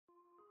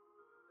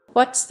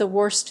What's the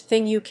worst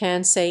thing you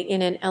can say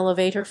in an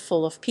elevator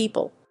full of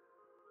people?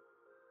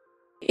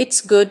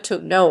 It's good to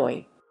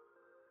know.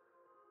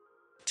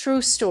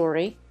 True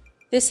story.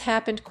 This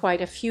happened quite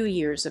a few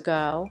years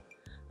ago.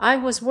 I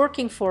was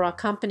working for a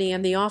company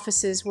and the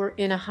offices were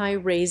in a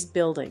high-raised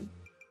building.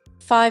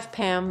 5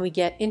 p.m. we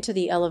get into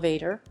the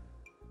elevator.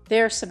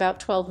 There's about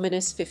 12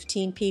 minutes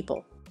 15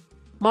 people.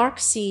 Mark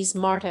sees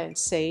Marta and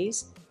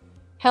says,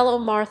 "Hello,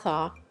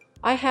 Martha.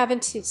 I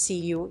haven't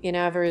seen you in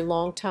a very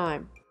long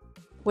time.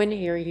 When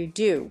are you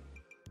due?"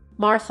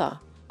 "Martha,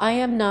 I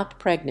am not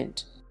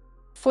pregnant."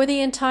 For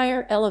the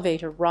entire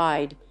elevator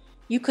ride,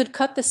 you could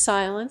cut the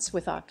silence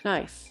with a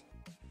knife.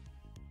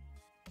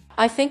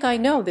 I think I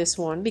know this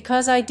one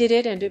because I did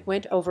it and it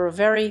went over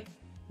very,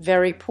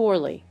 very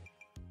poorly.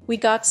 We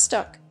got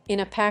stuck in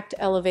a packed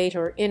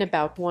elevator in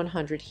about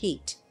 100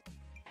 heat.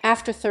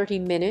 After 30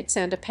 minutes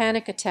and a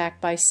panic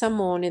attack by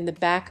someone in the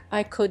back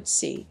I could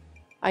see,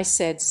 I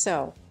said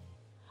so.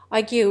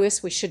 I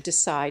guess we should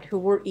decide who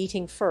we're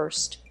eating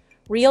first.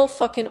 Real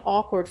fucking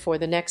awkward for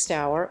the next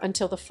hour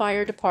until the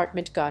fire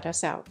department got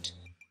us out.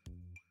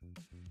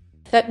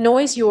 That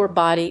noise your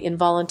body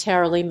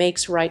involuntarily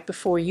makes right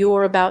before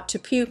you're about to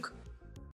puke